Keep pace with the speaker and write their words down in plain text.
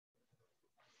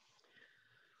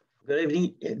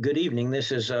Good evening.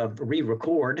 This is a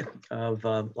re-record of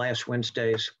last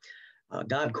Wednesday's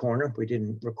God Corner. We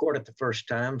didn't record it the first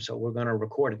time, so we're going to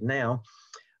record it now.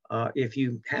 If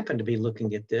you happen to be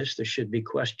looking at this, there should be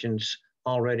questions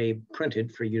already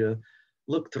printed for you to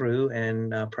look through,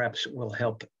 and perhaps it will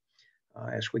help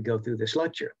as we go through this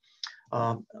lecture.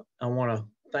 I want to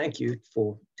thank you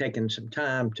for taking some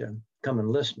time to come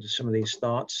and listen to some of these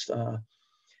thoughts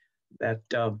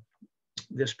that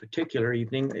this particular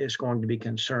evening is going to be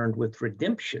concerned with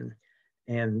redemption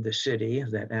and the city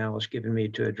that Al has given me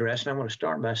to address. And I want to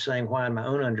start by saying why, in my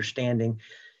own understanding,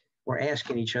 we're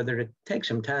asking each other to take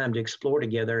some time to explore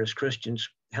together as Christians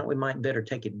how we might better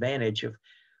take advantage of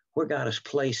where God has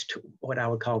placed what I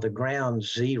would call the ground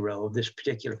zero of this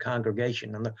particular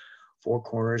congregation on the four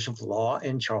corners of law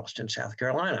in Charleston, South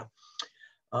Carolina.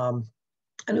 I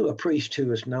knew a priest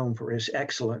who is known for his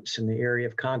excellence in the area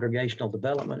of congregational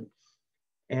development.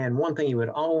 And one thing he would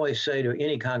always say to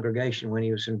any congregation when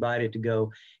he was invited to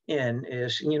go in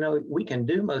is, you know, we can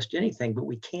do most anything, but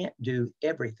we can't do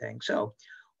everything. So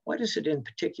what is it in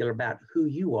particular about who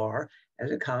you are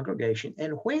as a congregation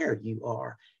and where you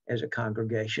are as a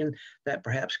congregation that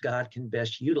perhaps God can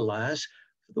best utilize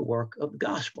for the work of the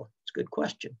gospel? It's a good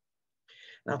question.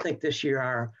 And I think this year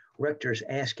our rector is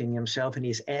asking himself, and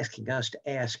he's asking us to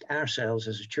ask ourselves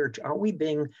as a church, are we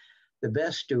being the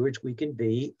best stewards we can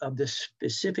be of the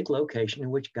specific location in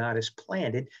which God has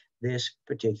planted this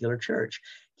particular church?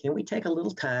 Can we take a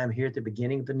little time here at the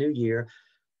beginning of the new year,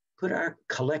 put our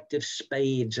collective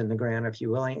spades in the ground, if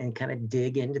you will, and kind of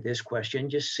dig into this question,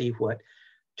 just see what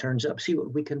turns up, see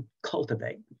what we can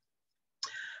cultivate.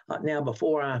 Now,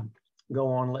 before I go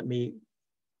on, let me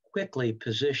quickly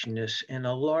position this in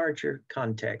a larger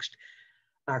context.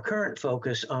 Our current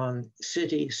focus on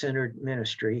city-centered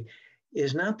ministry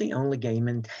is not the only game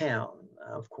in town.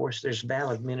 Of course, there's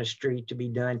valid ministry to be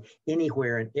done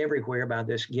anywhere and everywhere by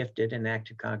this gifted and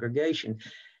active congregation.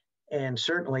 And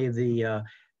certainly the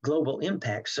Global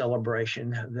Impact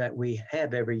celebration that we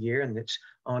have every year and that's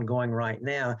ongoing right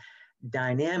now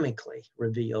dynamically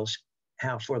reveals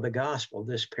how for the gospel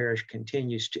this parish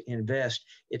continues to invest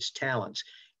its talents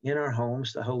in our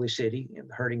homes, the Holy City, in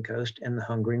the Hurting Coast, and the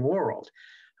hungering world.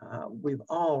 We've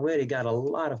already got a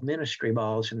lot of ministry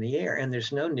balls in the air, and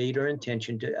there's no need or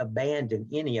intention to abandon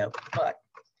any of it. But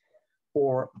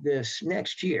for this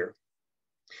next year,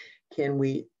 can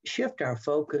we shift our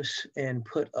focus and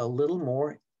put a little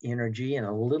more energy and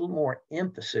a little more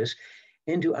emphasis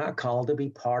into our call to be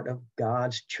part of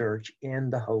God's church in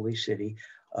the Holy City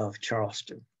of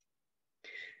Charleston?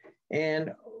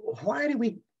 And why do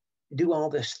we do all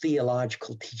this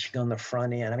theological teaching on the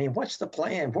front end? I mean, what's the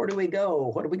plan? Where do we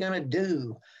go? What are we going to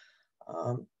do?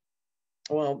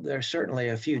 Well, there's certainly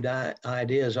a few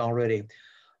ideas already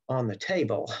on the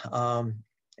table,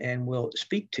 and we'll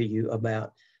speak to you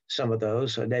about some of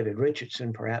those. David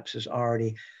Richardson perhaps has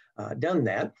already done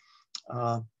that,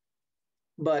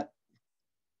 but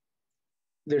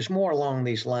there's more along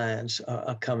these lines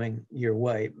coming your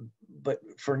way. But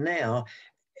for now,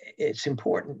 it's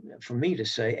important for me to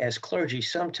say, as clergy,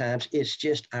 sometimes it's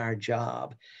just our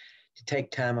job to take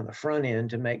time on the front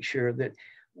end to make sure that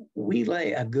we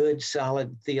lay a good,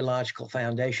 solid theological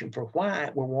foundation for why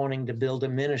we're wanting to build a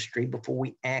ministry before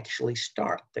we actually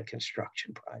start the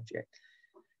construction project.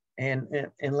 And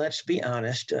let's be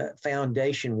honest,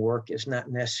 foundation work is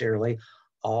not necessarily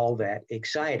all that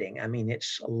exciting. I mean,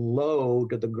 it's low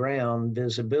to the ground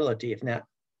visibility, if not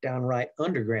downright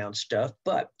underground stuff,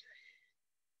 but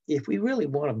if we really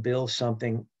want to build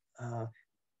something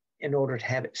in order to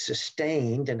have it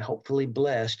sustained and hopefully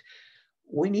blessed,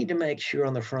 we need to make sure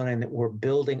on the front end that we're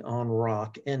building on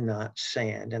rock and not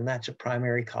sand. And that's a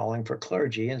primary calling for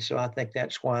clergy. And so I think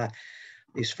that's why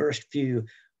these first few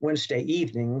Wednesday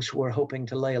evenings, we're hoping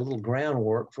to lay a little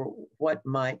groundwork for what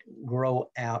might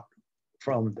grow out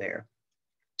from there.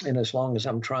 And as long as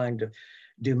I'm trying to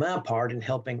do my part in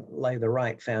helping lay the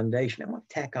right foundation, I want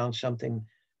to tack on something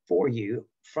for you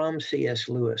from C.S.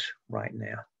 Lewis right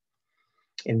now.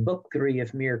 In Book 3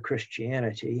 of Mere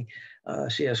Christianity,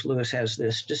 C.S. Lewis has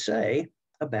this to say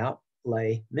about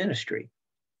lay ministry.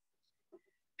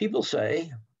 People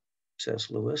say, says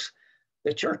Lewis,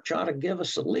 the church ought to give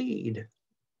us a lead.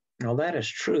 Now, that is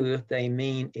true if they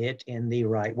mean it in the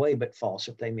right way, but false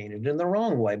if they mean it in the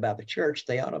wrong way. By the church,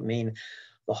 they ought to mean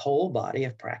the whole body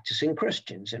of practicing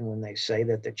Christians. And when they say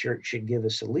that the church should give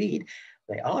us a lead,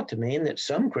 they ought to mean that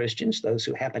some Christians, those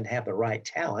who happen to have the right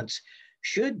talents,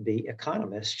 should be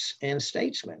economists and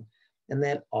statesmen, and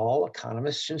that all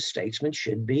economists and statesmen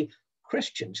should be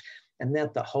Christians, and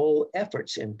that the whole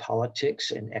efforts in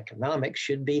politics and economics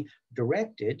should be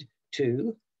directed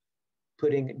to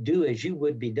putting do as you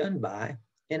would be done by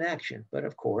in action. But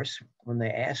of course, when they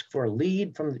ask for a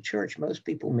lead from the church, most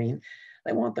people mean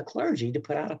they want the clergy to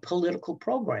put out a political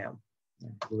program.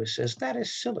 And Lewis says that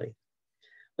is silly.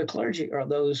 The clergy are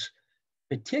those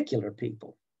particular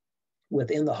people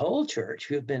within the whole church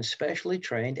who have been specially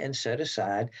trained and set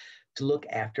aside to look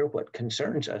after what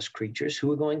concerns us creatures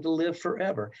who are going to live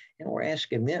forever. And we're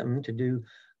asking them to do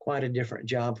quite a different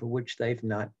job for which they've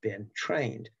not been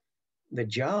trained. The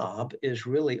job is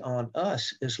really on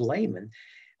us as laymen.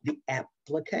 The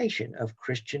application of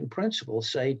Christian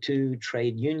principles, say to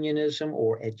trade unionism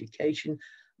or education,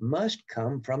 must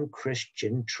come from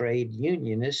Christian trade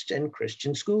unionists and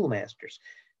Christian schoolmasters,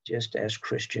 just as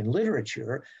Christian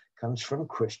literature comes from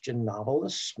Christian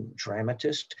novelists,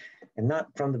 dramatists, and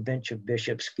not from the bench of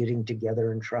bishops getting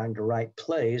together and trying to write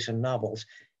plays and novels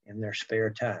in their spare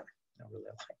time. I really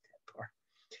like that part.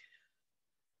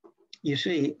 You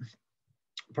see,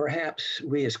 perhaps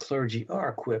we as clergy are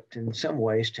equipped in some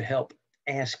ways to help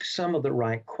ask some of the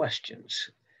right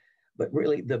questions, but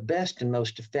really the best and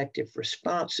most effective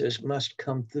responses must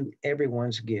come through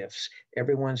everyone's gifts,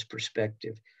 everyone's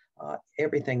perspective,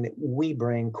 everything that we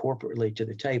bring corporately to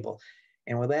the table.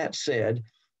 And with that said,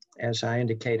 as I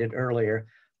indicated earlier,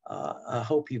 I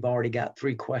hope you've already got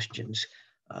 3 questions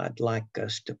I'd like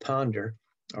us to ponder,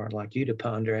 or I'd like you to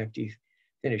ponder after you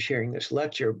finish hearing this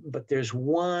lecture. But there's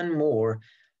one more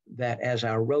that, as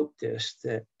I wrote this,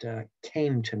 that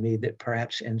came to me that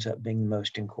perhaps ends up being the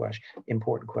most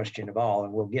important question of all,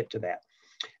 and we'll get to that.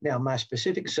 Now, my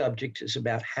specific subject is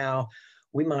about how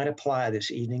we might apply this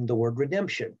evening the word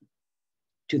redemption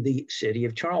to the city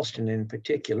of Charleston in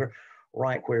particular,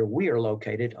 right where we are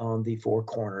located on the 4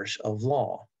 corners of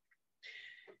law.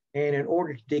 And in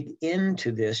order to dig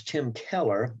into this, Tim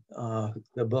Keller,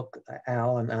 the book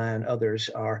Al and I and others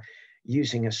are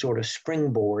using as sort of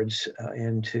springboards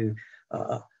into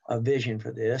a vision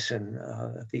for this and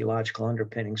theological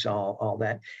underpinnings, all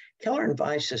that. Keller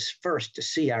invites us first to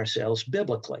see ourselves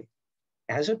biblically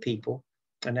as a people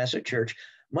and as a church,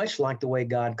 much like the way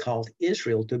God called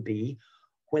Israel to be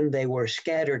when they were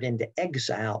scattered into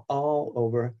exile all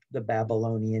over the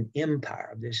Babylonian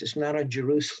Empire. This is not a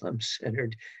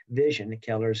Jerusalem-centered vision that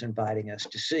Keller's inviting us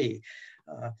to see.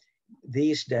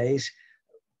 These days,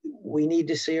 we need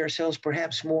to see ourselves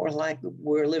perhaps more like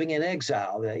we're living in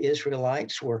exile. The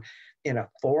Israelites were in a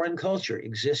foreign culture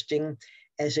existing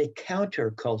as a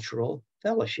countercultural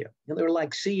fellowship. And they were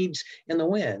like seeds in the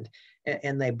wind,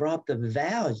 and they brought the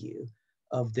value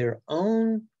of their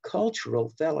own cultural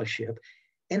fellowship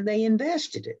and they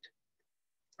invested it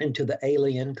into the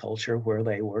alien culture where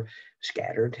they were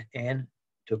scattered and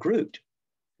took root.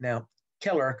 Now,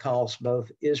 Keller calls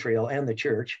both Israel and the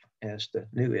church, as the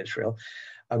new Israel,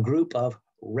 a group of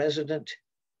resident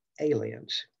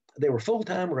aliens. They were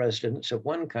full-time residents of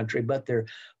one country, but their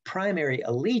primary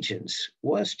allegiance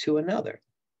was to another.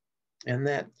 And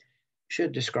that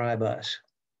should describe us.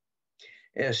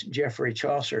 As Geoffrey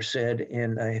Chaucer said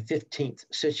in a 15th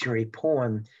century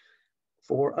poem,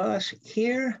 "For us,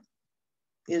 here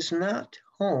is not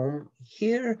home,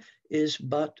 here is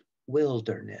but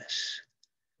wilderness."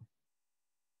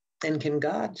 And can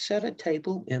God set a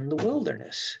table in the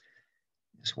wilderness?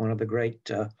 It's one of the great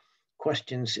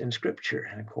questions in Scripture.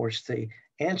 And of course, the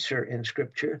answer in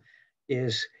Scripture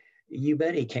is, you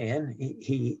bet he can.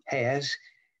 He has,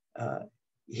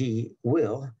 he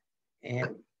will,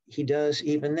 and he does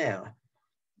even now.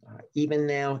 Even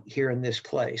now here in this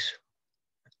place,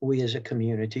 we as a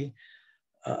community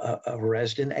of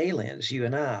resident aliens, you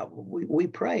and I, we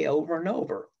pray over and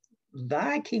over,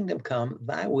 thy kingdom come,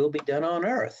 thy will be done on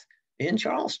earth in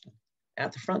Charleston,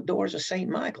 at the front doors of St.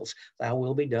 Michael's, thy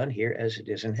will be done here as it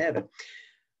is in heaven.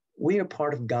 We are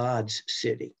part of God's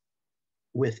city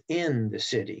within the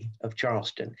city of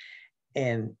Charleston.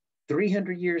 And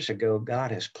 300 years ago,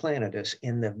 God has planted us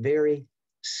in the very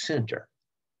center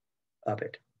of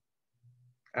it.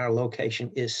 Our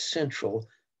location is central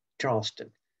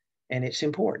Charleston, and it's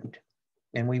important.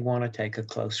 And we want to take a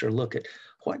closer look at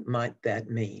what might that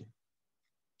mean.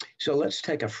 So let's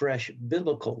take a fresh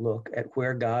biblical look at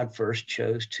where God first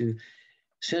chose to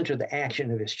center the action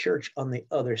of his church on the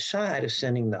other side of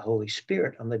sending the Holy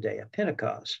Spirit on the day of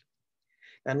Pentecost.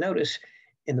 Now notice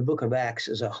in the book of Acts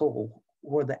as a whole,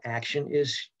 where the action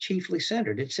is chiefly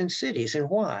centered. It's in cities. And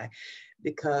why?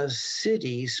 Because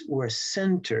cities were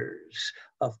centers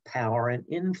of power and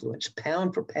influence.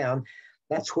 Pound for pound,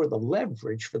 that's where the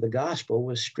leverage for the gospel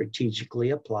was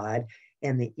strategically applied,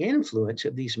 and the influence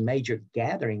of these major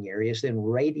gathering areas then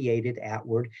radiated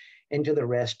outward into the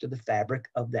rest of the fabric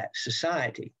of that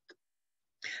society.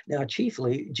 Now,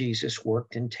 chiefly, Jesus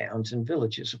worked in towns and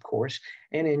villages, of course,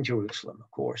 and in Jerusalem, of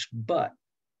course. But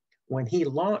when he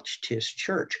launched his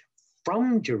church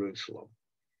from Jerusalem,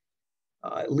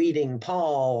 leading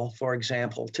Paul, for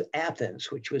example, to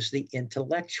Athens, which was the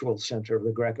intellectual center of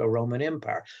the Greco-Roman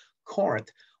Empire,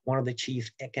 Corinth, one of the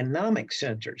chief economic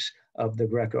centers of the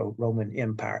Greco-Roman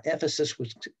Empire. Ephesus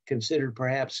was considered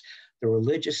perhaps the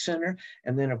religious center,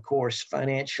 and then, of course,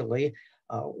 financially,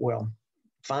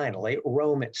 finally,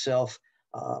 Rome itself,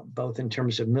 both in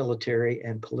terms of military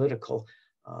and political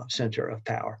center of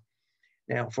power.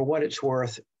 Now, for what it's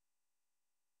worth,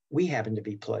 we happen to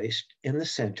be placed in the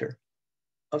center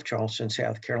of Charleston,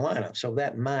 South Carolina. So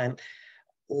that in mind,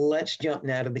 let's jump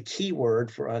now to the key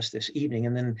word for us this evening,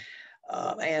 and then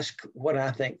ask what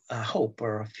I hope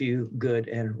are a few good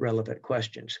and relevant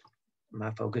questions.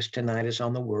 My focus tonight is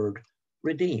on the word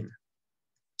redeem.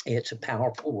 It's a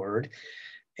powerful word,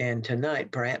 and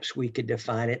tonight perhaps we could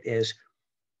define it as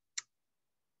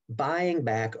buying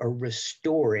back or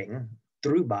restoring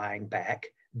through buying back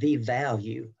the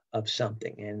value of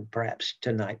something. And perhaps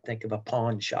tonight think of a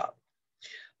pawn shop.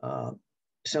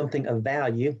 Something of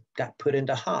value got put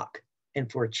into hock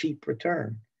and for a cheap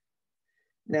return.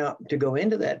 Now, to go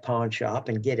into that pawn shop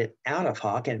and get it out of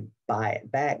hock and buy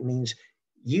it back means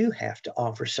you have to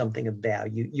offer something of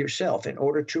value yourself. In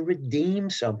order to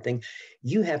redeem something,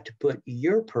 you have to put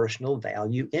your personal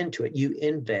value into it. You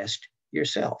invest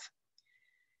yourself.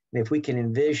 And if we can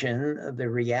envision the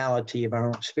reality of our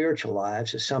own spiritual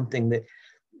lives as something that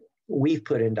we've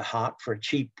put into hock for a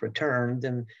cheap return,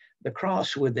 then the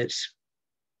cross with its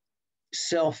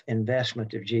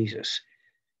self-investment of Jesus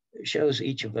shows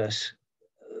each of us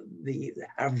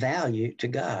our value to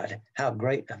God, how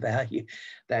great a value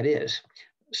that is.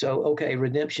 So, okay,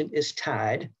 redemption is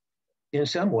tied in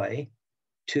some way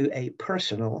to a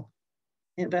personal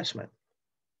investment.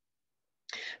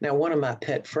 Now, one of my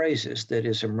pet phrases that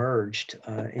has emerged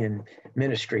in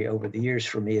ministry over the years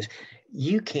for me is,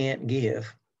 you can't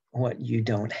give what you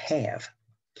don't have.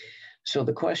 So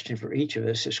the question for each of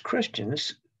us as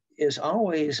Christians is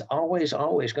always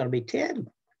going to be, Ted,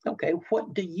 okay,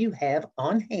 what do you have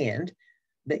on hand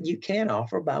that you can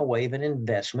offer by way of an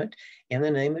investment in the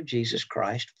name of Jesus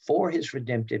Christ for his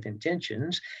redemptive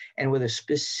intentions, and with a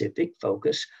specific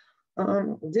focus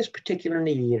on this particular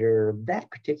need or that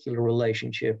particular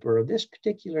relationship or this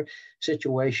particular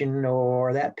situation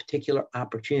or that particular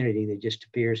opportunity that just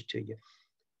appears to you?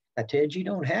 Now, Ted, you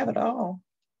don't have it all.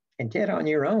 And Ted, on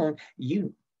your own,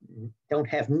 you don't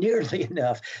have nearly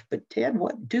enough. But Ted,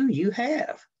 what do you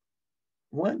have?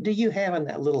 What do you have in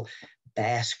that little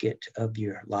basket of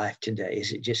your life today?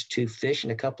 Is it just 2 fish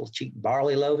and a couple of cheap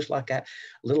barley loaves like that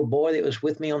little boy that was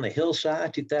with me on the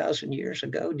hillside 2,000 years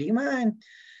ago? Do you mind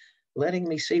letting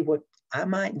me see what I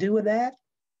might do with that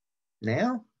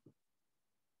now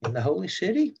in the Holy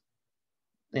City?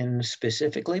 And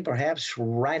specifically, perhaps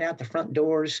right out the front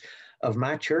doors of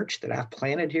my church that I've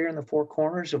planted here in the Four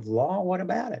Corners of Law. What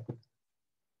about it?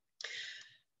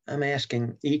 I'm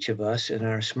asking each of us in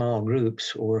our small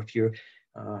groups, or if you're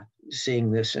seeing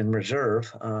this in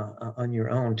reserve on your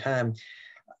own time,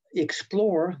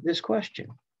 explore this question.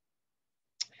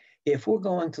 If we're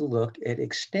going to look at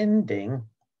extending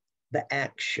the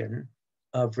action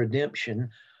of redemption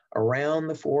around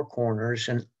the Four Corners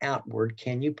and outward,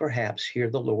 can you perhaps hear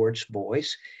the Lord's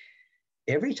voice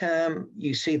every time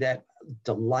you see that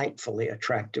delightfully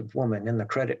attractive woman in the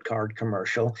credit card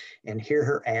commercial and hear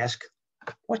her ask,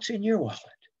 what's in your wallet?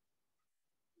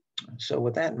 So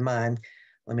with that in mind,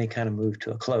 let me kind of move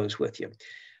to a close with you.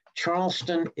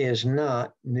 Charleston is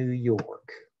not New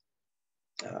York.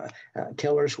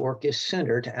 Keller's work is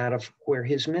centered out of where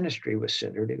his ministry was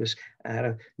centered. It was out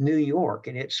of New York,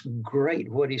 and it's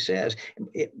great what he says.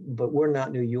 But we're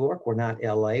not New York, we're not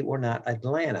LA, we're not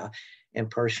Atlanta. And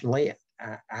personally,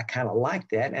 I kind of like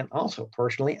that. And also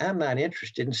personally, I'm not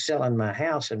interested in selling my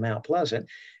house in Mount Pleasant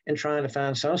and trying to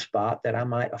find some spot that I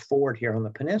might afford here on the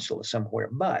peninsula somewhere.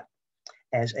 But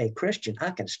as a Christian,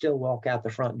 I can still walk out the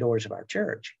front doors of our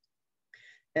church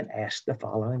and ask the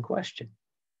following question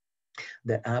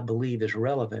that I believe is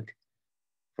relevant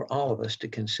for all of us to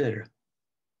consider.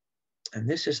 And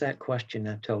this is that question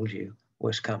I told you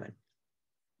was coming.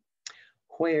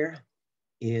 Where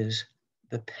is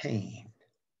the pain?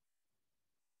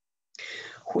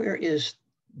 Where is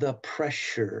the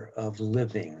pressure of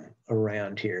living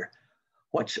around here?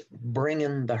 What's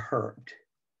bringing the hurt?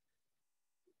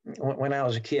 When I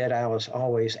was a kid, I was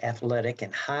always athletic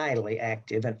and highly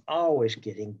active and always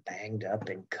getting banged up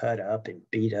and cut up and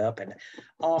beat up. And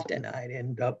often I'd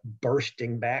end up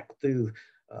bursting back through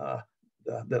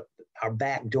the our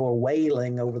back door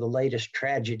wailing over the latest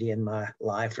tragedy in my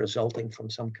life resulting from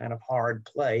some kind of hard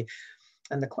play.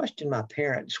 And the question my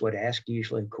parents would ask,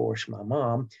 usually, of course, my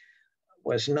mom,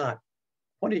 was not,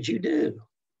 what did you do?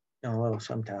 Oh, well,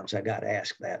 sometimes I got to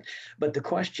ask that. But the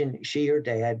question she or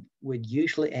dad would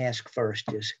usually ask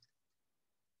first is,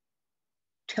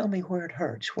 tell me where it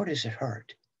hurts. Where does it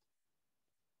hurt?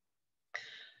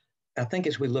 I think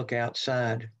as we look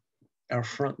outside our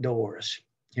front doors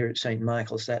here at St.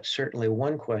 Michael's, that's certainly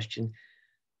one question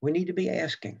we need to be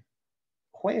asking.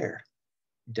 Where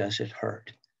does it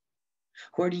hurt?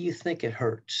 Where do you think it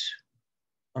hurts?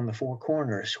 On the Four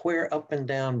Corners, where up and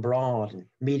down Broad and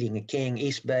Meeting a King,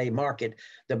 East Bay Market,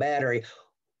 the Battery,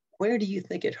 where do you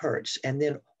think it hurts? And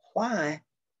then why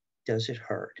does it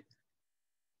hurt?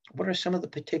 What are some of the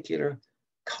particular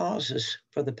causes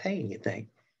for the pain, you think?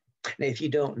 Now, if you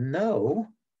don't know,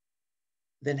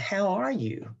 then how are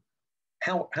you?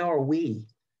 How are we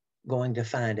going to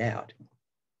find out?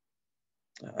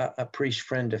 A priest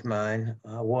friend of mine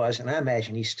was, and I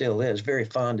imagine he still is, very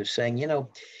fond of saying, you know,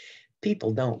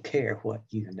 people don't care what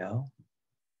you know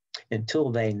until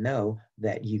they know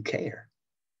that you care.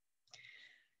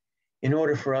 In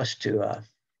order for us to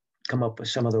come up with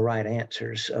some of the right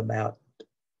answers about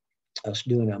us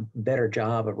doing a better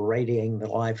job of radiating the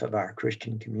life of our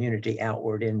Christian community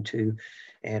outward into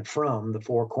and from the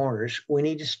Four Corners, we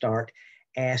need to start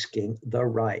asking the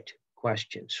right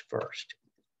questions first.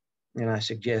 And I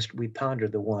suggest we ponder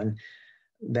the one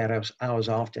that I was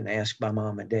often asked by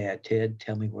Mom and Dad, Ted,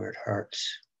 tell me where it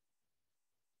hurts.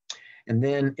 And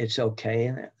then it's okay,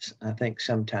 and I think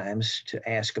sometimes, to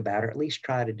ask about, or at least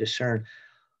try to discern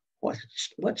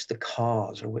what's the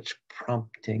cause, or what's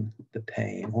prompting the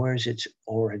pain? Where's its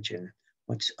origin?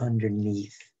 What's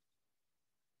underneath?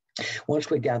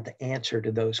 Once we got the answer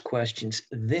to those questions,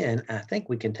 then I think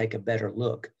we can take a better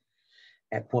look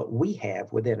at what we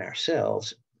have within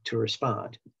ourselves to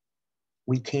respond.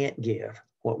 We can't give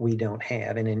what we don't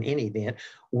have. And in any event,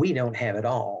 we don't have it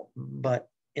all. But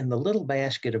in the little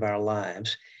basket of our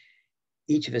lives,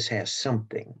 each of us has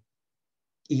something,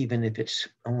 even if it's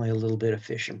only a little bit of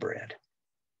fish and bread.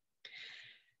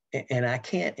 And I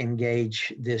can't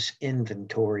engage this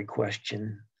inventory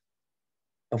question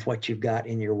of what you've got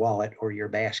in your wallet or your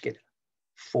basket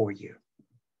for you.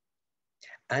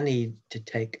 I need to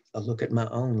take a look at my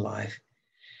own life.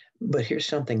 But here's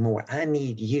something more. I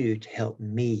need you to help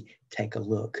me take a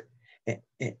look,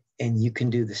 and you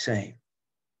can do the same.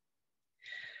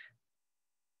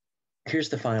 Here's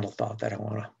the final thought that I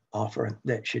want to offer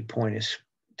that should point us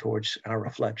towards our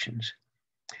reflections.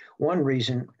 One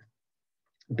reason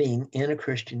being in a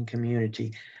Christian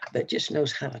community that just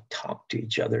knows how to talk to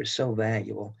each other is so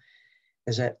valuable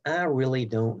is that I really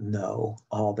don't know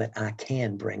all that I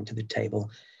can bring to the table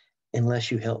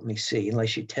unless you help me see,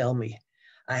 unless you tell me.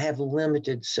 I have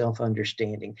limited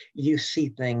self-understanding. You see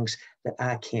things that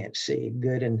I can't see,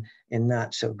 good and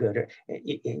not so good.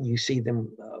 You see them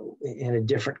in a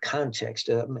different context,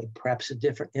 perhaps a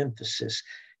different emphasis.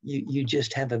 You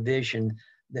just have a vision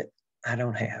that I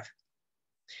don't have.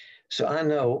 So I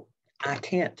know I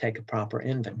can't take a proper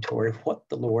inventory of what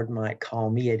the Lord might call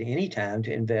me at any time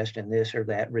to invest in this or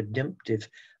that redemptive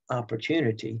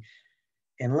opportunity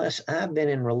unless I've been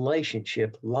in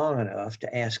relationship long enough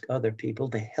to ask other people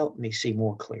to help me see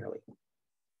more clearly.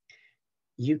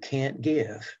 You can't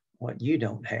give what you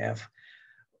don't have,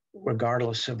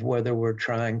 regardless of whether we're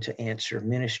trying to answer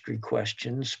ministry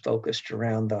questions focused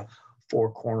around the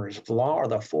four corners of law or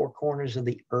the four corners of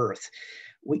the earth.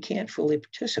 We can't fully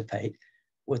participate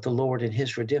with the Lord in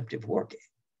his redemptive work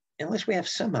unless we have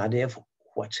some idea of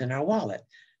what's in our wallet,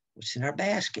 what's in our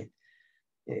basket.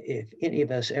 If any of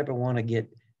us ever want to get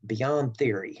beyond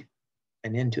theory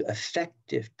and into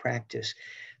effective practice,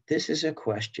 this is a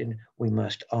question we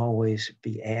must always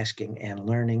be asking and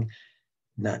learning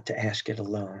not to ask it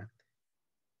alone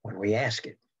when we ask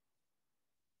it.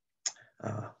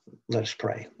 Let us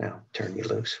pray. Now, turn you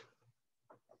loose.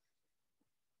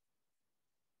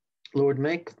 Lord,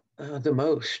 make the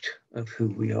most of who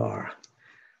we are.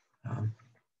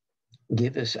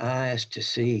 Give us eyes to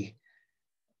see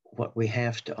what we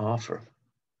have to offer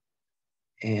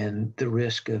and the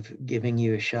risk of giving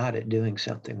you a shot at doing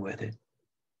something with it.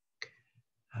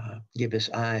 Give us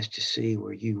eyes to see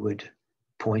where you would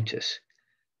point us,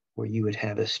 where you would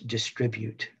have us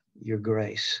distribute your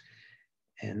grace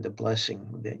and the blessing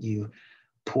that you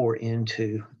pour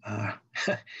into our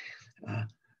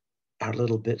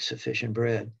little bits of fish and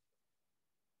bread.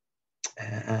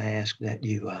 I ask that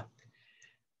you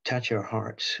touch our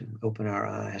hearts, and open our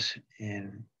eyes,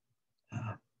 and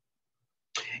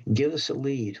give us a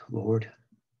lead, Lord.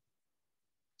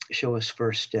 show us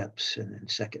first steps and then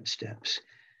second steps,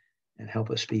 and help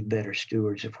us be better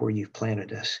stewards of where you've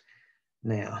planted us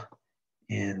now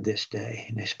and this day,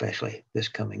 and especially this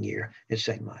coming year at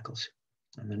St. Michael's.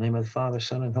 In the name of the Father,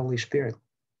 Son, and Holy Spirit.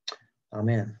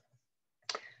 Amen.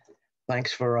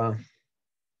 Thanks for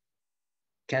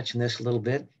catching this a little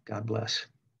bit. God bless.